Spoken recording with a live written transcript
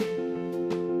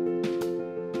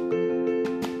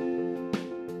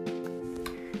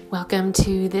Welcome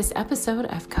to this episode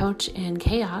of Coach in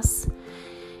Chaos.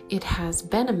 It has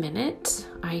been a minute.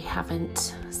 I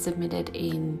haven't submitted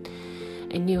a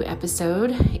new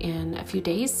episode in a few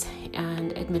days,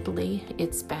 and admittedly,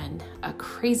 it's been a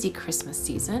crazy Christmas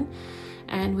season,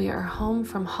 and we are home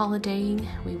from holidaying.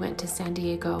 We went to San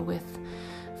Diego with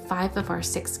 5 of our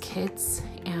 6 kids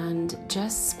and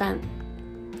just spent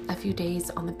a few days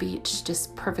on the beach,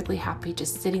 just perfectly happy,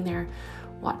 just sitting there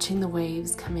watching the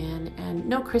waves come in, and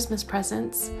no Christmas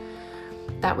presents.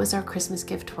 That was our Christmas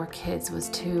gift to our kids, was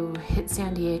to hit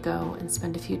San Diego and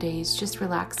spend a few days just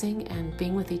relaxing and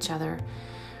being with each other.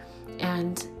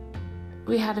 And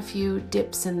we had a few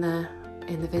dips in the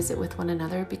visit with one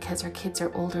another because our kids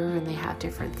are older and they have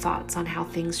different thoughts on how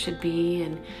things should be,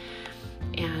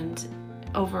 and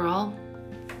overall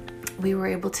we were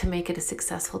able to make it a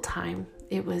successful time.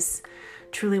 It was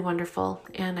truly wonderful,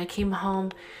 and I came home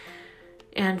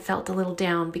and felt a little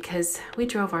down because we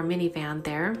drove our minivan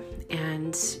there,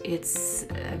 and it's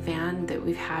a van that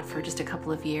we've had for just a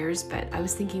couple of years, but I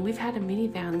was thinking we've had a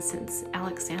minivan since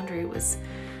Alexandria was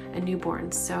a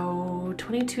newborn, so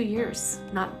 22 years.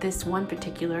 Not this one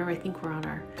particular, I think we're on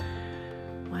our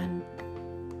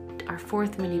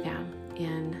 4th minivan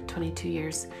in 22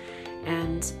 years,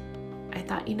 and I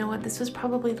thought, you know what, this was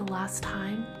probably the last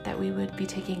time that we would be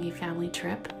taking a family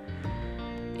trip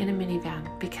in a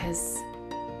minivan, because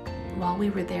while we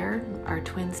were there, our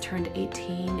twins turned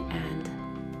 18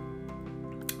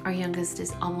 and our youngest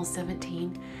is almost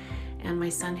 17. And my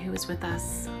son, who was with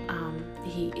us,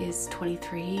 he is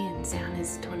 23 and Zan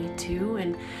is 22.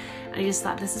 And I just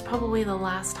thought this is probably the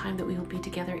last time that we will be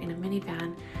together in a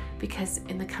minivan, because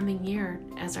in the coming year,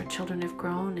 as our children have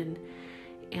grown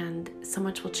and so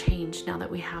much will change now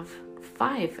that we have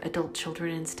 5 adult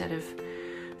children instead of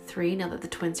 3, now that the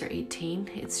twins are 18.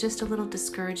 It's just a little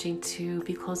discouraging to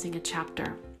be closing a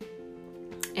chapter.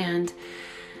 And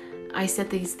I said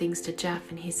these things to Jeff,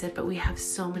 and he said, but we have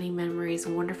so many memories,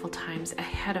 wonderful times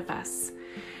ahead of us.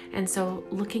 And so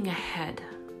looking ahead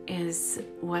is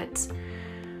what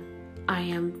I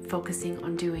am focusing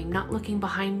on doing, not looking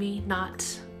behind me, not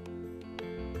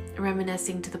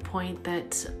reminiscing to the point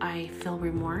that I feel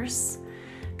remorse,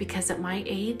 because at my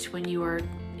age, when you are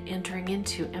entering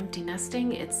into empty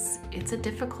nesting, it's a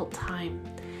difficult time.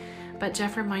 But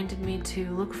Jeff reminded me to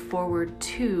look forward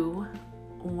to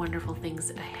wonderful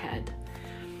things ahead.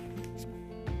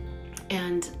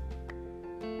 And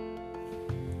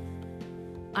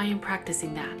I am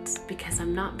practicing that because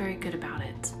I'm not very good about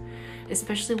it,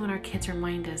 especially when our kids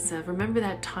remind us of, remember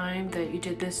that time that you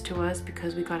did this to us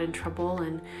because we got in trouble,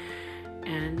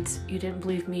 and you didn't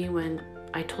believe me when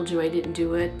I told you I didn't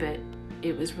do it, but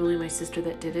it was really my sister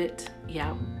that did it.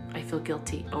 Yeah, I feel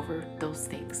guilty over those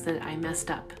things that I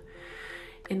messed up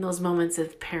in those moments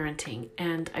of parenting.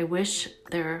 And I wish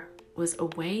there was a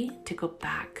way to go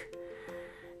back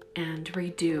and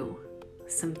redo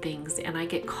some things. And I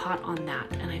get caught on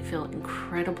that, and I feel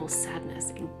incredible sadness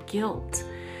and guilt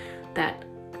that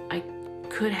I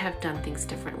could have done things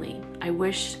differently. I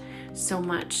wish so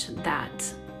much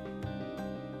that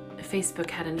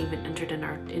Facebook hadn't even entered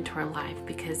into our life,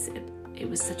 because it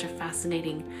was such a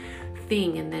fascinating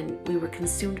thing, and then we were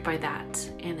consumed by that,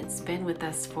 and it's been with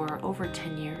us for over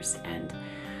 10 years. And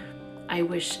I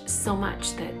wish so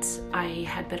much that I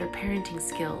had better parenting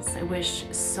skills. I wish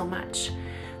so much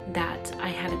that I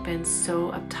hadn't been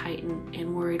so uptight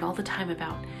and worried all the time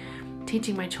about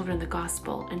teaching my children the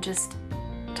gospel, and just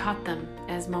taught them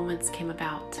as moments came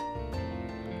about.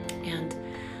 And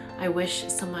I wish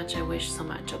so much.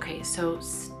 Okay, so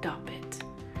stop it.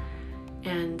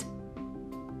 And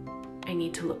I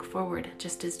need to look forward,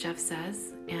 just as Jeff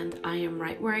says, and I am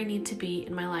right where I need to be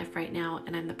in my life right now,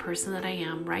 and I'm the person that I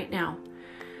am right now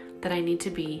that I need to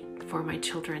be for my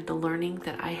children. The learning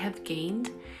that I have gained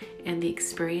and the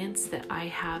experience that I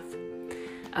have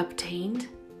obtained,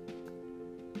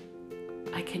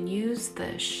 I can use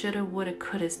the shoulda, woulda,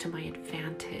 couldas to my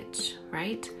advantage,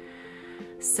 right?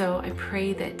 So I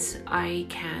pray that I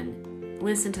can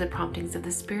listen to the promptings of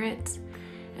the Spirit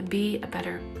and be a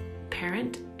better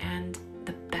parent and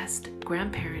the best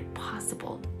grandparent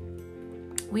possible.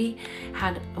 We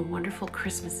had a wonderful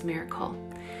Christmas miracle,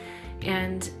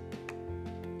 and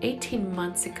 18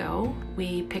 months ago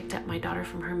we picked up my daughter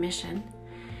from her mission,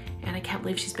 and I can't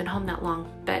believe she's been home that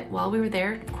long. But while we were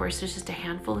there, of course, there's just a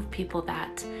handful of people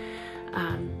that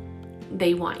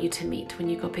they want you to meet when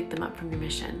you go pick them up from your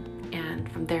mission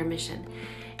and from their mission.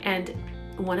 And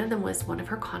one of them was one of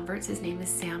her converts. His name is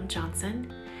Sam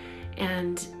Johnson,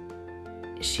 and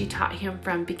she taught him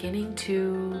from beginning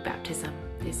to baptism,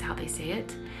 is how they say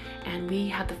it. And we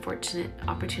had the fortunate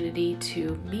opportunity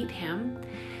to meet him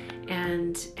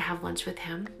and have lunch with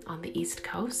him on the East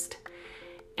Coast.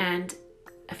 And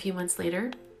a few months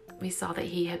later, we saw that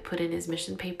he had put in his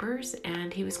mission papers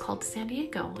and he was called to San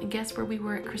Diego. And guess where we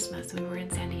were at Christmas? We were in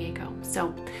San Diego.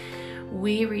 So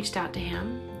we reached out to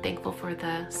him, thankful for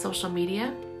the social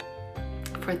media,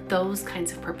 for those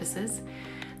kinds of purposes,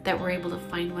 that we're able to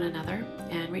find one another,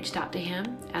 and reached out to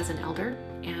him as an elder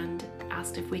and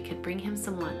asked if we could bring him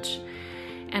some lunch.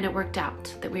 And it worked out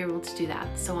that we were able to do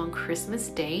that. So on Christmas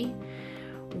Day,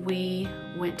 we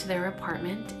went to their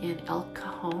apartment in El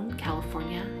Cajon,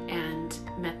 California, and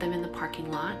met them in the parking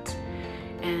lot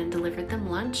and delivered them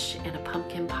lunch and a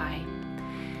pumpkin pie.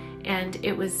 And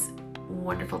it was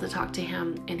wonderful to talk to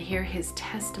him and hear his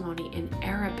testimony in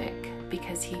Arabic,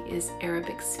 because he is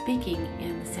Arabic speaking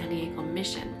in the San Diego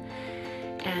mission.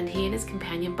 And he and his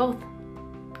companion both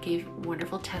gave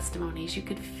wonderful testimonies. You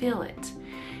could feel it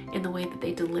in the way that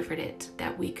they delivered it,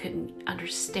 that we couldn't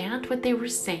understand what they were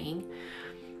saying,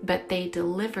 but they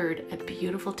delivered a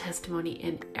beautiful testimony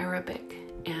in Arabic,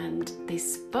 and they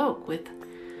spoke with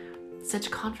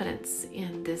such confidence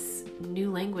in this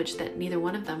new language that neither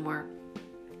one of them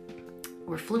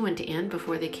were fluent in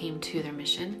before they came to their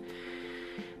mission.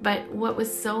 But what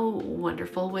was so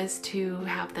wonderful was to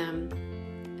have them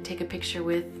take a picture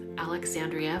with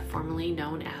Alexandria, formerly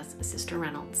known as Sister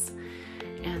Reynolds.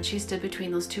 And she stood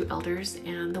between those two elders,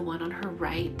 and the one on her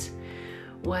right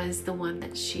was the one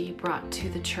that she brought to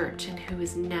the church and who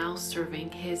is now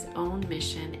serving his own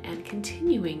mission and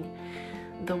continuing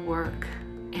the work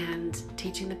and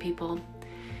teaching the people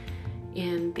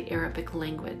in the Arabic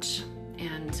language.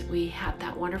 And we had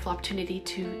that wonderful opportunity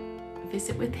to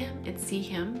visit with him and see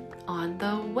him on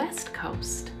the West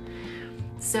Coast.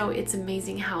 So it's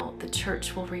amazing how the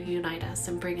church will reunite us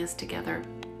and bring us together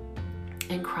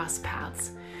and cross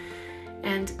paths.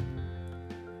 And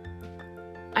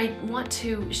I want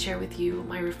to share with you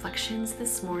my reflections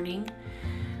this morning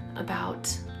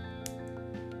about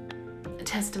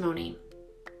testimony.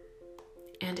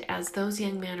 And as those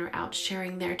young men are out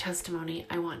sharing their testimony,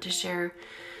 I want to share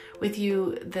with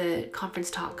you the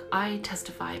conference talk, I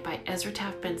Testify, by Ezra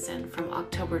Taft Benson from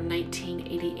October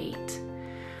 1988.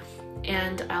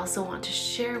 And I also want to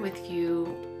share with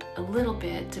you a little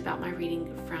bit about my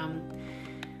reading from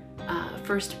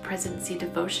First Presidency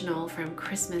Devotional from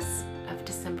Christmas of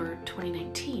December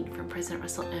 2019 from President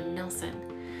Russell M. Nelson.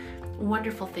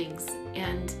 Wonderful things.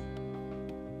 And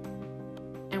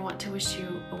I want to wish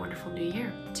you a wonderful new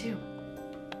year too.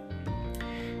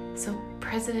 So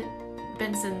President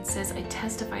Benson says, I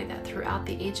testify that throughout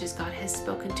the ages God has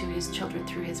spoken to his children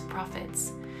through his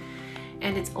prophets.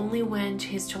 And it's only when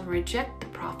his children reject the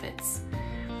prophets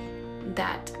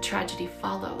that tragedy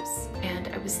follows. And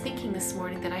I was thinking this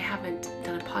morning that I haven't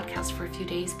done a podcast for a few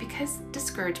days because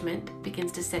discouragement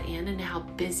begins to set in and how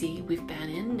busy we've been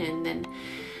in. And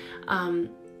then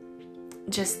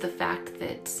just the fact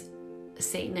that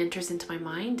Satan enters into my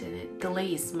mind and it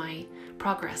delays my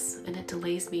progress and it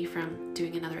delays me from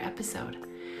doing another episode.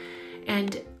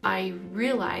 And I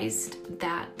realized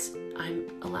that I'm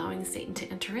allowing Satan to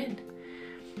enter in.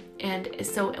 And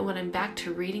so when I'm back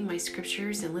to reading my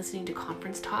scriptures and listening to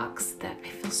conference talks, that I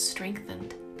feel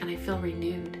strengthened and I feel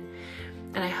renewed.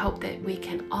 And I hope that we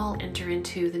can all enter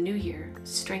into the new year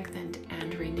strengthened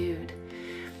and renewed.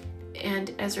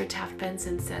 And Ezra Taft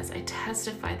Benson says, I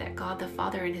testify that God the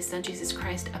Father and his Son Jesus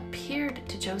Christ appeared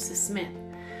to Joseph Smith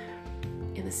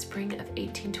in the spring of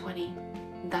 1820,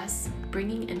 thus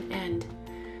bringing an end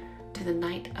to the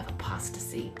night of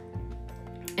apostasy.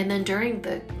 And then during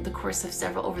over the course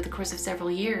of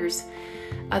several years,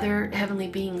 other heavenly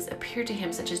beings appeared to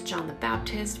him, such as John the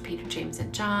Baptist, Peter, James,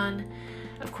 and John.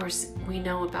 Of course, we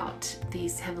know about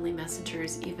these heavenly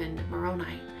messengers, even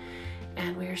Moroni.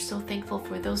 And we are so thankful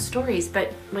for those stories.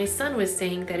 But my son was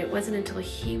saying that it wasn't until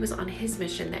he was on his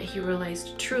mission that he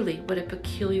realized truly what a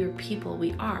peculiar people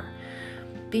we are.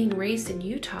 Being raised in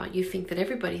Utah, you think that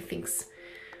everybody thinks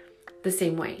the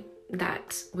same way,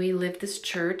 that we live this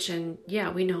church, and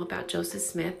yeah, we know about Joseph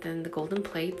Smith and the golden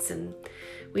plates, and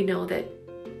we know that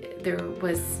there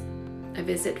was a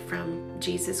visit from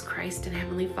Jesus Christ and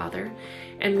Heavenly Father,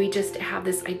 and we just have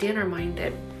this idea in our mind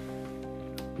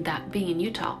that being in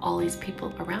Utah, all these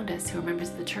people around us who are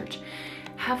members of the church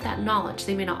have that knowledge.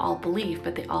 They may not all believe,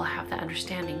 but they all have that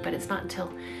understanding. But it's not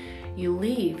until you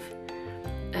leave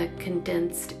a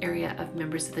condensed area of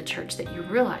members of the church that you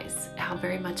realize how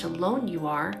very much alone you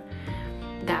are,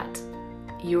 that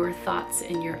your thoughts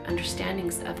and your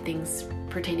understandings of things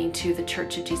pertaining to the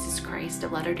Church of Jesus Christ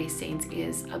of Latter-day Saints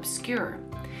is obscure.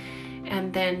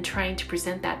 And then trying to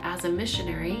present that as a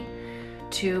missionary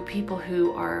to people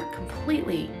who are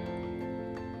completely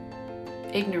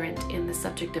ignorant in the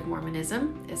subject of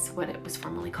Mormonism, is what it was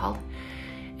formerly called.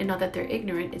 And not that they're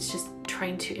ignorant, it's just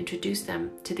trying to introduce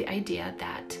them to the idea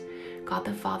that God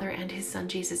the Father and his Son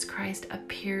Jesus Christ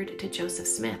appeared to Joseph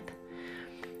Smith,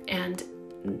 and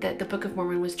that the Book of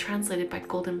Mormon was translated by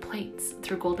golden plates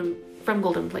from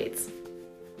golden plates.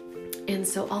 And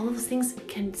so all of those things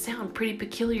can sound pretty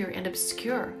peculiar and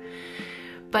obscure,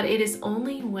 but it is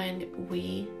only when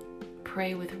we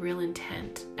pray with real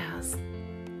intent, as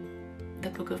the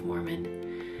Book of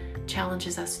Mormon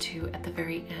challenges us to at the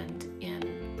very end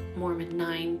in Mormon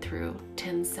 9 through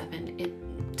 10:7.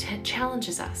 It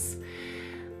challenges us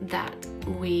that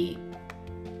we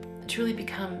truly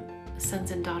become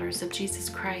sons and daughters of Jesus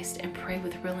Christ and pray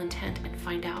with real intent and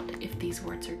find out if these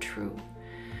words are true.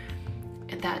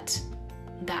 And that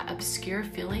obscure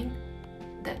feeling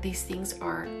that these things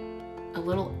are a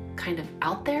little kind of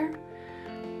out there,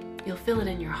 you'll feel it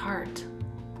in your heart,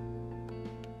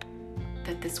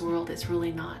 that this world is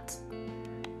really not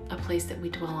a place that we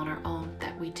dwell on our own,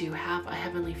 that we do have a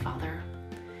Heavenly Father.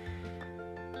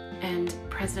 And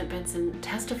President Benson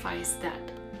testifies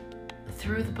that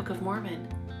through the Book of Mormon,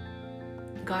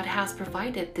 God has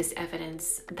provided this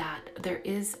evidence that there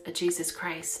is a Jesus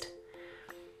Christ.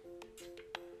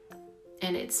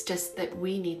 And it's just that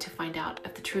we need to find out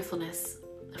of the truthfulness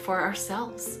for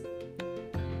ourselves,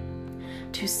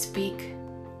 to speak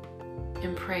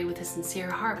and pray with a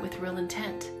sincere heart, with real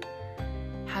intent,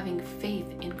 having faith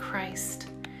in Christ.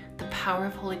 The power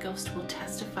of Holy Ghost will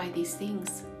testify these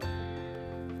things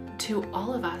to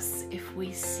all of us if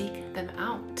we seek them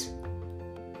out.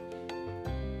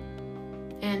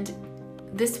 And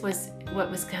this was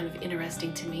what was kind of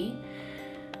interesting to me.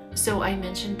 So I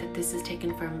mentioned that this is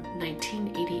taken from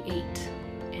 1988.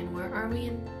 And where are we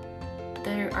in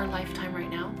our lifetime right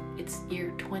now? It's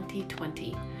year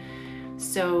 2020.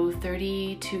 So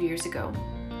 32 years ago,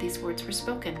 these words were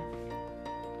spoken.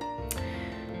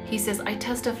 He says, I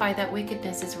testify that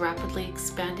wickedness is rapidly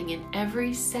expanding in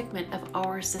every segment of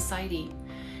our society.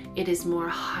 It is more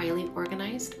highly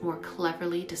organized, more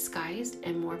cleverly disguised,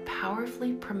 and more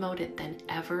powerfully promoted than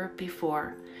ever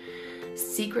before.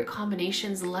 Secret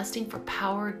combinations lusting for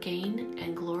power, gain,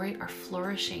 and glory are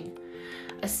flourishing.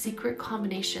 A secret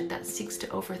combination that seeks to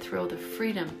overthrow the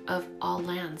freedom of all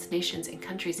lands, nations, and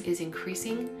countries is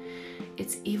increasing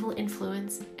its evil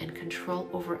influence and control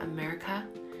over America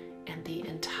and the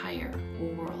entire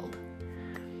world.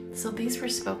 So these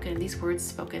words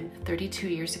spoken 32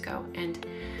 years ago, and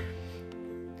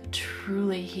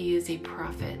truly he is a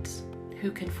prophet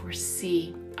who can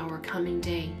foresee our coming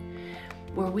day,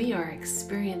 where we are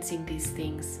experiencing these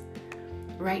things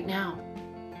right now.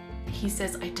 He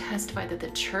says, I testify that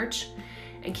the church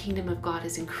and kingdom of God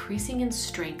is increasing in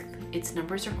strength. Its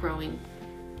numbers are growing,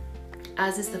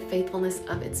 as is the faithfulness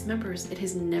of its members. It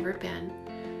has never been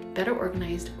better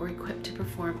organized or equipped to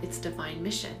perform its divine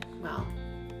mission. Well,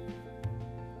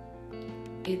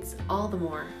 it's all the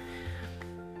more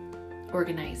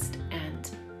organized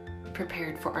and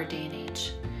prepared for our day and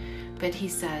age. But he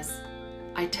says,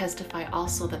 I testify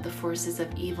also that the forces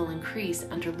of evil increase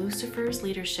under Lucifer's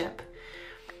leadership,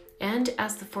 and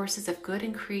as the forces of good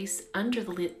increase under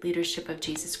the leadership of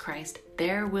Jesus Christ,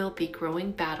 there will be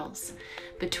growing battles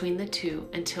between the two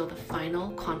until the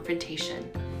final confrontation.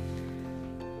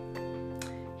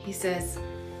 He says,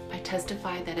 I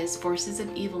testify that as forces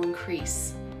of evil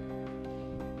increase,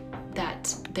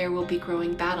 that there will be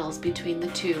growing battles between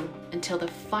the two until the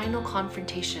final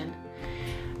confrontation.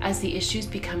 As the issues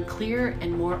become clearer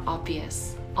and more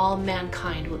obvious, all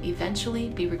mankind will eventually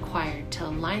be required to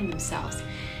align themselves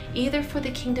either for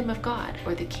the kingdom of God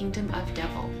or the kingdom of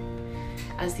devil.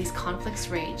 As these conflicts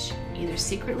rage, either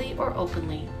secretly or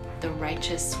openly, the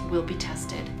righteous will be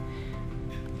tested.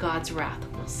 God's wrath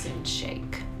will soon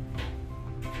shake.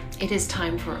 It is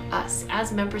time for us,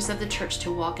 as members of the church,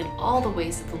 to walk in all the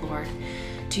ways of the Lord,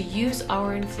 to use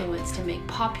our influence to make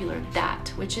popular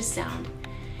that which is sound,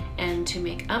 and to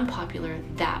make unpopular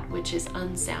that which is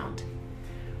unsound.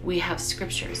 We have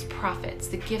scriptures, prophets,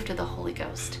 the gift of the Holy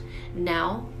Ghost.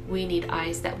 Now we need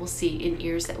eyes that will see, and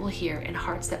ears that will hear, and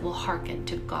hearts that will hearken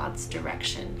to God's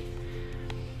direction.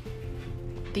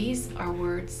 These are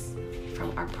words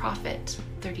from our prophet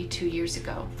 32 years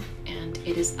ago, and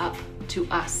it is up to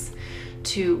us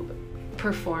to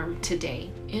perform today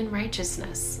in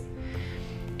righteousness.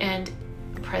 And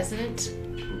President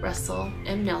Russell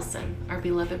M. Nelson, our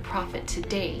beloved prophet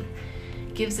today,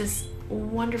 gives us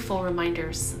wonderful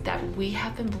reminders that we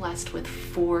have been blessed with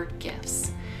 4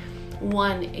 gifts.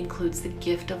 One includes the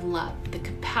gift of love, the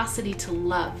capacity to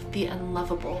love the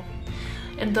unlovable,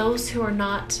 and those who are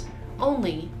not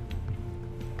only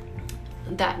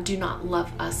that do not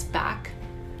love us back,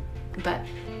 but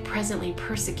presently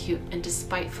persecute and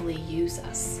despitefully use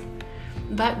us.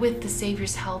 But with the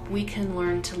Savior's help, we can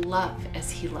learn to love as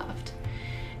he loved.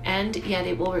 And yet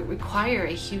it will require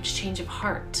a huge change of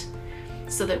heart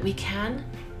so that we can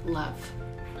love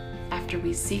after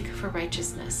we seek for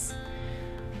righteousness.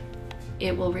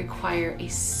 It will require a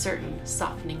certain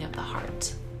softening of the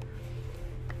heart.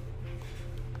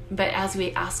 But as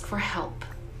we ask for help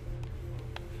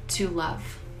to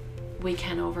love, we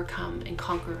can overcome and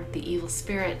conquer the evil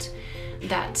spirit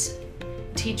that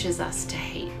teaches us to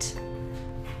hate.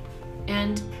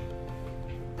 And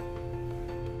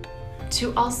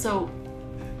to also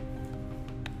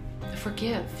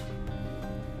forgive.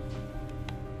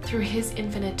 Through his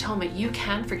infinite atonement, you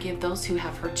can forgive those who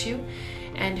have hurt you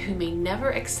and who may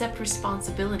never accept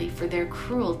responsibility for their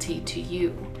cruelty to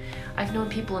you. I've known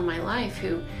people in my life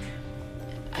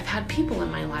I've had people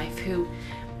in my life who,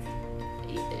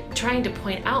 trying to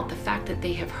point out the fact that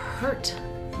they have hurt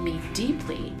me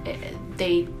deeply,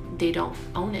 they don't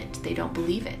own it, they don't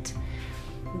believe it.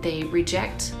 They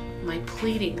reject my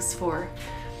pleadings for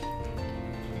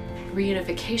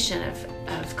reunification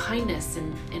of kindness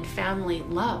and family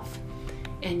love,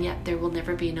 and yet there will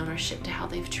never be an ownership to how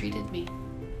they've treated me.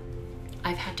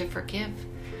 I've had to forgive.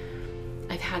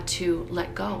 I've had to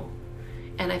let go.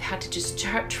 And I've had to just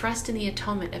trust in the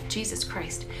atonement of Jesus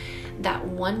Christ that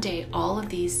one day all of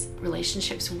these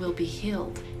relationships will be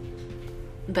healed.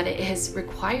 But it has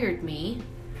required me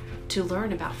to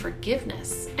learn about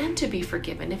forgiveness and to be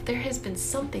forgiven. If there has been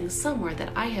something somewhere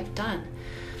that I have done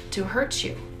to hurt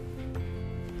you,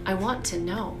 I want to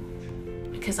know,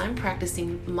 because I'm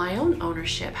practicing my own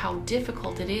ownership, how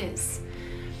difficult it is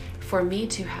for me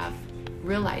to have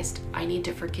realized I need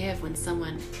to forgive when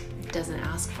someone doesn't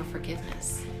ask for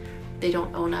forgiveness. They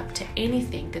don't own up to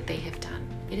anything that they have done.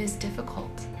 It is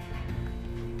difficult.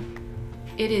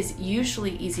 It is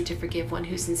usually easy to forgive one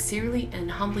who sincerely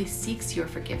and humbly seeks your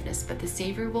forgiveness, but the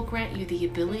Savior will grant you the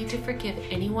ability to forgive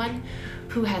anyone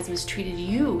who has mistreated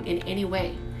you in any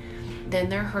way. Then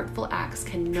their hurtful acts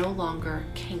can no longer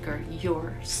canker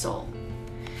your soul.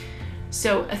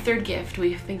 So a third gift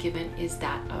we have been given is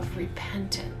that of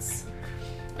repentance.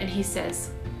 And he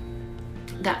says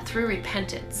that through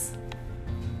repentance,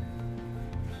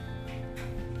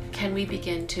 can we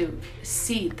begin to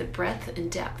see the breadth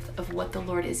and depth of what the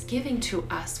Lord is giving to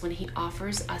us when he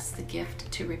offers us the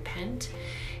gift to repent.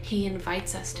 He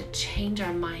invites us to change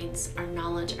our minds, our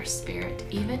knowledge, our spirit,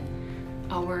 even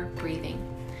our breathing.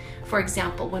 For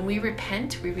example, when we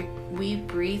repent, we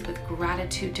breathe with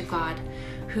gratitude to God,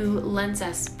 who lends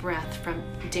us breath from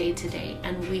day to day,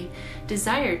 and we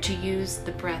desire to use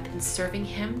the breath in serving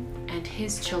him and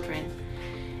his children.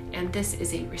 And this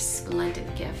is a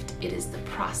resplendent gift. It is the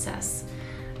process,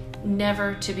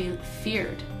 never to be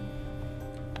feared.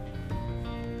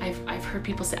 I've heard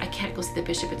people say, I can't go see the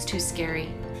bishop, it's too scary.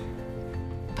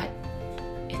 But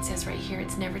it says right here,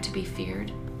 it's never to be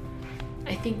feared.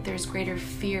 I think there's greater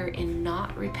fear in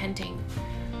not repenting.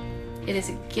 It is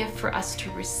a gift for us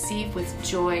to receive with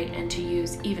joy and to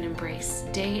use, even embrace,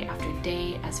 day after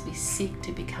day as we seek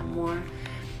to become more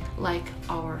like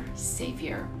our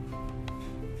Savior.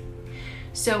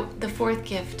 So the fourth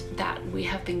gift that we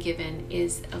have been given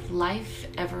is of life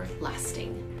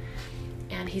everlasting.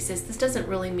 And he says this doesn't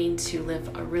really mean to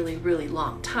live a really, really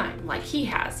long time like he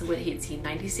has. What is he,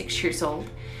 96 years old?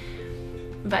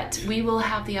 But we will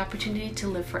have the opportunity to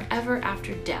live forever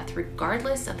after death,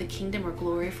 regardless of the kingdom or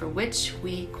glory for which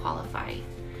we qualify.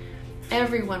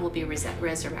 Everyone will be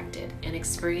resurrected and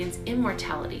experience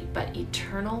immortality, but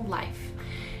eternal life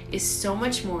is so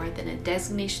much more than a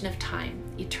designation of time.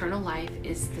 Eternal life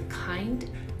is the kind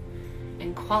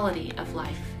and quality of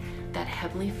life that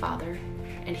Heavenly Father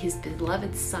and his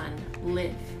beloved Son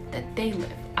live, that they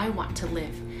live. I want to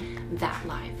live that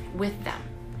life with them.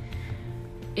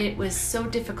 It was so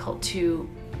difficult to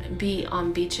be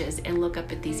on beaches and look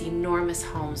up at these enormous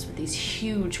homes with these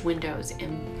huge windows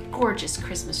and gorgeous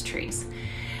Christmas trees.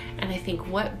 And I think,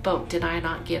 what boat did I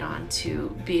not get on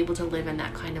to be able to live in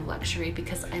that kind of luxury?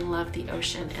 Because I love the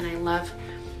ocean and I love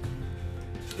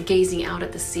gazing out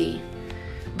at the sea.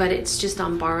 But it's just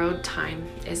on borrowed time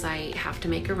as I have to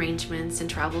make arrangements and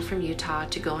travel from Utah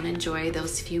to go and enjoy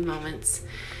those few moments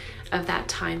of that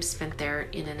time spent there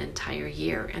in an entire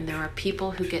year. And there are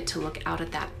people who get to look out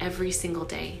at that every single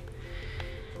day.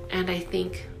 And I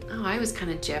think, oh, I was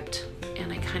kind of gypped,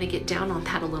 and I kind of get down on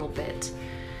that a little bit.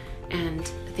 And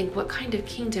think, what kind of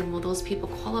kingdom will those people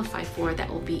qualify for that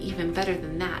will be even better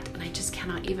than that? And I just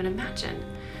cannot even imagine.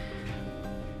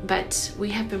 But we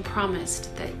have been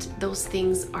promised that those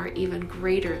things are even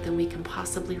greater than we can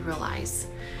possibly realize.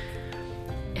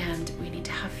 And we need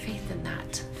to have faith in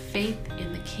that. Faith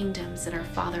in the kingdoms that our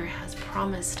Father has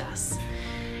promised us.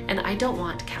 And I don't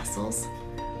want castles.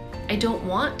 I don't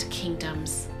want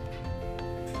kingdoms.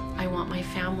 I want my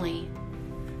family.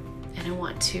 And I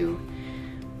want to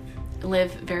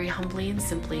live very humbly and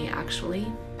simply, actually.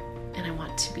 And I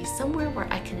want to be somewhere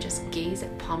where I can just gaze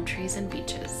at palm trees and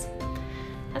beaches.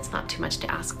 That's not too much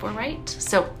to ask for, right?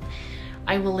 So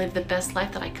I will live the best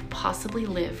life that I could possibly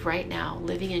live right now,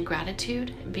 living in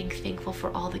gratitude and being thankful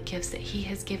for all the gifts that He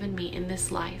has given me in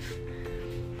this life.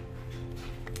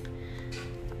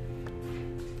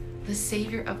 The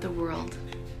Savior of the world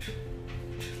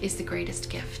is the greatest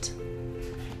gift.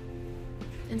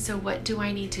 And so what do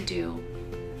I need to do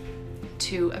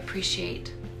to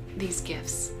appreciate these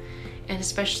gifts? And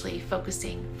especially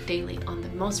focusing daily on the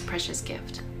most precious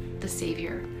gift, the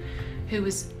Savior, who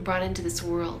was brought into this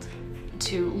world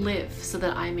to live so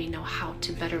that I may know how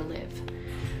to better live.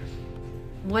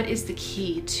 What is the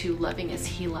key to loving as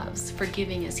He loves,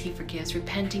 forgiving as He forgives,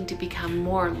 repenting to become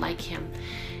more like Him,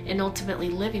 and ultimately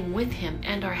living with Him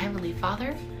and our Heavenly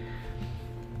Father?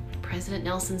 President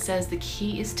Nelson says the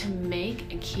key is to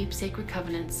make and keep sacred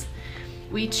covenants.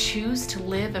 We choose to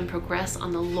live and progress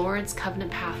on the Lord's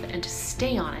covenant path and to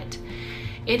stay on it.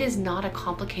 It is not a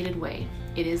complicated way.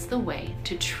 It is the way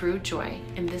to true joy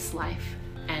in this life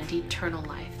and eternal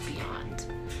life beyond.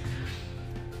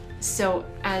 So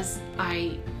as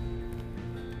I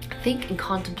think and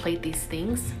contemplate these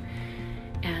things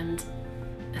and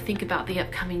think about the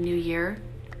upcoming new year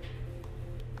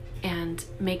and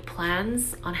make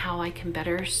plans on how I can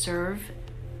better serve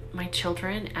my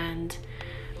children and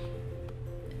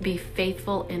be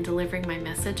faithful in delivering my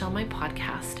message on my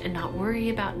podcast and not worry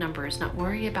about numbers, not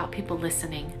worry about people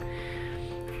listening,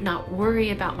 not worry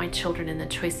about my children and the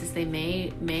choices they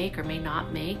may make or may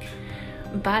not make,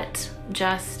 but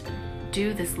just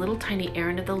do this little tiny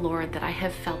errand of the Lord that I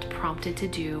have felt prompted to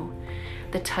do.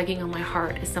 The tugging on my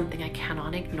heart is something I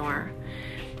cannot ignore,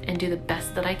 and do the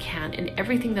best that I can in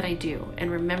everything that I do,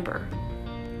 and remember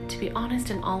to be honest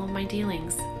in all of my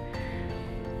dealings.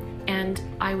 And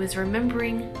I was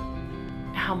remembering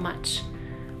how much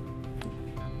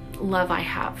love I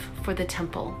have for the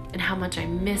temple and how much I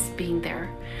miss being there.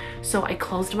 So I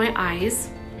closed my eyes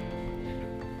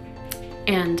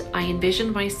and I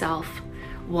envisioned myself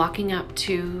walking up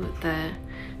to the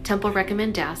temple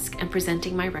recommend desk and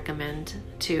presenting my recommend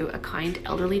to a kind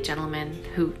elderly gentleman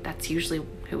who, that's usually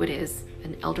who it is,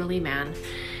 an elderly man,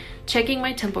 checking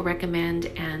my temple recommend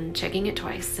and checking it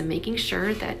twice and making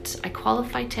sure that I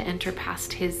qualified to enter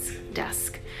past his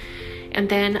desk. And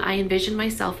then I envisioned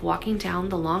myself walking down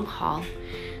the long hall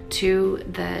to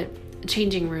the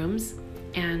changing rooms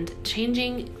and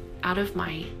changing out of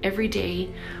my everyday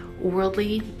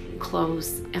worldly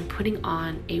clothes and putting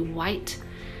on a white,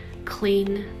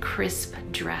 clean, crisp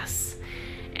dress.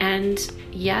 And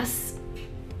yes,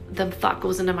 the thought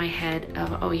goes into my head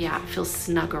of, oh yeah, it feels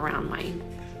snug around my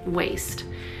waist.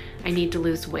 I need to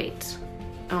lose weight.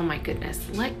 Oh my goodness.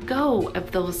 Let go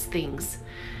of those things.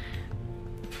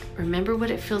 Remember what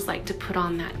it feels like to put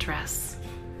on that dress.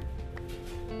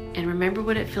 And remember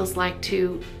what it feels like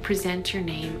to present your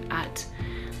name at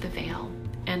the veil.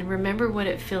 And remember what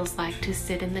it feels like to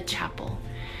sit in the chapel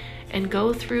and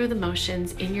go through the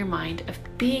motions in your mind of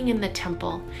being in the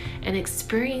temple and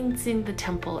experiencing the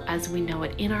temple as we know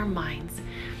it in our minds.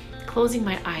 Closing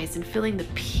my eyes and feeling the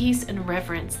peace and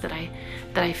reverence that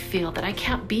I feel that I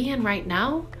can't be in right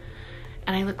now.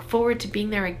 And I look forward to being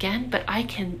there again, but I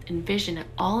can envision it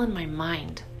all in my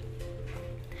mind.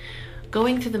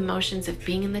 Going through the motions of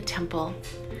being in the temple,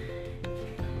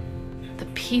 the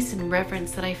peace and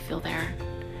reverence that I feel there,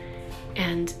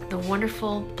 and the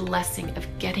wonderful blessing of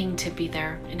getting to be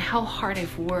there, and how hard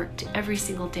I've worked every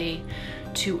single day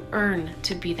to earn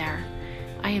to be there.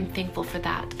 I am thankful for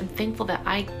that. I'm thankful that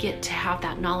I get to have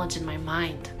that knowledge in my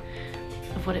mind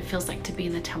of what it feels like to be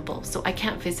in the temple. So I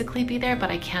can't physically be there,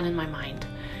 but I can in my mind.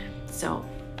 So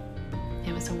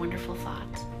it was a wonderful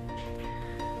thought,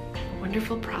 a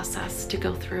wonderful process to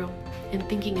go through in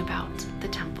thinking about the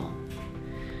temple.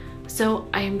 So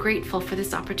I am grateful for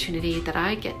this opportunity that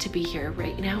I get to be here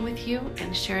right now with you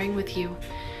and sharing with you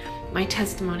my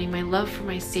testimony, my love for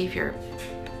my Savior,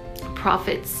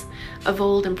 prophets of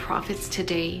old and prophets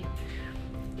today,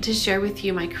 to share with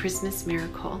you my Christmas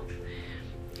miracle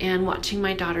and watching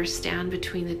my daughter stand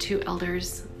between the two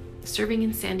elders serving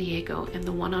in San Diego and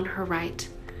the one on her right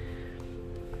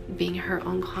being her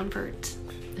own convert.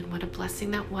 And what a blessing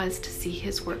that was to see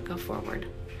his work go forward.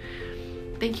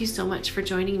 Thank you so much for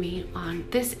joining me on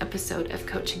this episode of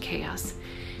Coach in Chaos.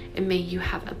 And may you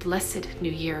have a blessed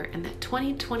new year and that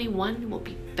 2021 will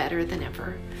be better than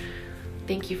ever.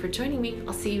 Thank you for joining me.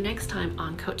 I'll see you next time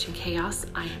on Coach in Chaos.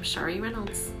 I am Shari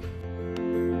Reynolds.